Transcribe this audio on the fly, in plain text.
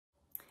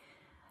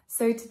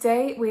So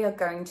today we are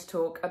going to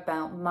talk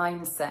about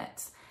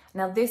mindset.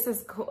 Now this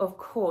is of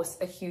course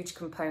a huge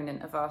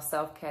component of our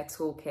self-care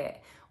toolkit.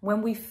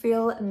 When we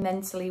feel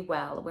mentally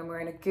well, when we're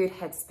in a good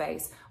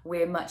headspace,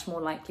 we're much more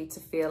likely to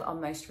feel our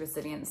most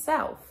resilient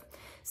self.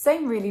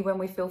 Same really when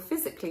we feel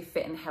physically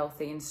fit and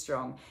healthy and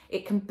strong.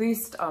 It can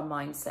boost our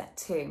mindset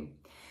too.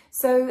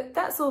 So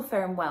that's all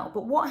fair and well,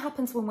 but what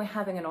happens when we're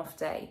having an off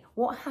day?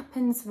 What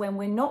happens when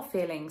we're not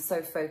feeling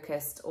so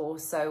focused or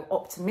so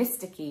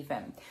optimistic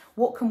even?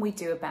 What can we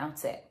do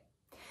about it?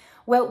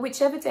 Well,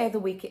 whichever day of the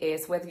week it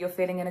is, whether you're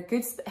feeling in a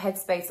good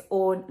headspace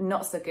or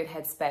not so good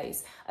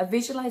headspace, a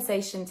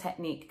visualization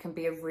technique can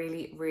be a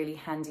really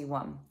handy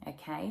one,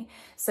 okay?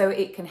 So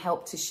it can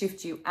help to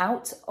shift you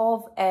out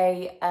of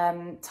a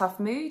tough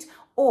mood,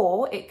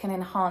 or it can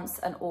enhance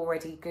an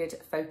already good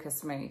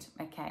focus mood,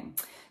 okay?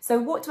 So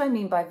what do I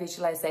mean by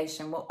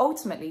visualization? Well,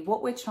 ultimately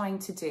what we're trying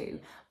to do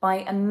by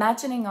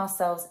imagining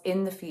ourselves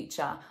in the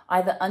future,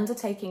 either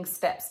undertaking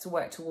steps to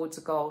work towards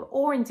a goal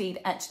or indeed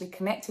actually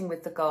connecting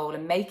with the goal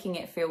and making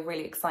it feel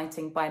really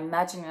exciting by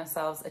imagining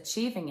ourselves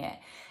achieving it.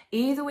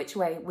 Either which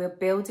way, we're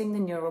building the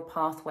neural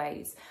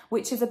pathways,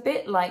 which is a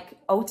bit like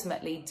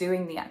ultimately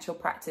doing the actual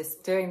practice,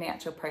 doing the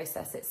actual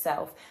process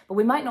itself. But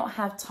we might not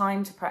have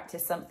time to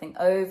practice something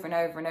over and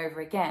over and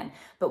over again,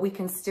 but we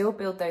can still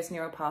build those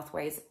neural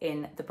pathways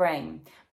in the brain.